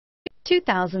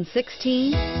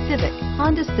2016 Civic,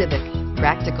 Honda Civic.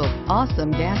 Practical,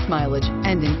 awesome gas mileage,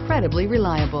 and incredibly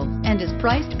reliable, and is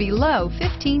priced below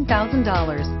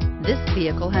 $15,000. This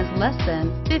vehicle has less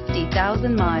than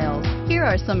 50,000 miles. Here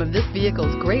are some of this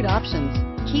vehicle's great options: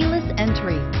 keyless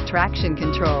entry, traction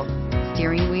control,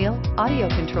 steering wheel audio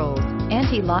controls,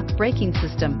 anti-lock braking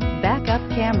system, backup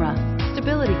camera,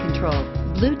 stability control,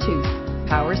 Bluetooth,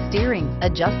 power steering,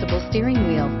 adjustable steering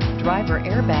wheel, driver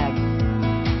airbag.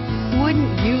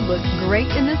 Wouldn't you look great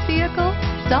in this vehicle?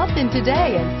 Stop in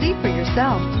today and see for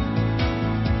yourself.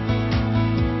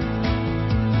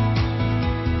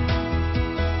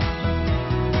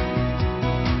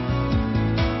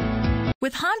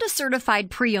 With Honda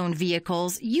certified pre-owned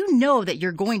vehicles, you know that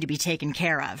you're going to be taken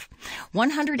care of.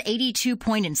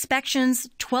 182-point inspections,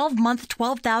 12-month,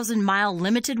 12,000-mile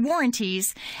limited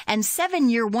warranties, and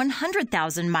 7-year,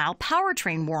 100,000-mile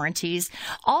powertrain warranties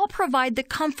all provide the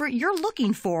comfort you're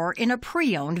looking for in a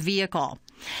pre-owned vehicle.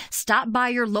 Stop by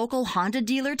your local Honda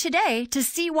dealer today to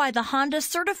see why the Honda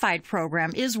certified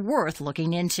program is worth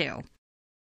looking into.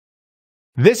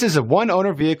 This is a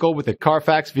one-owner vehicle with a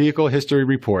Carfax Vehicle History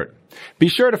Report. Be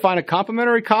sure to find a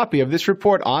complimentary copy of this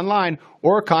report online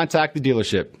or contact the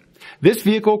dealership. This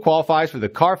vehicle qualifies for the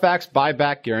Carfax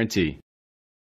Buyback Guarantee.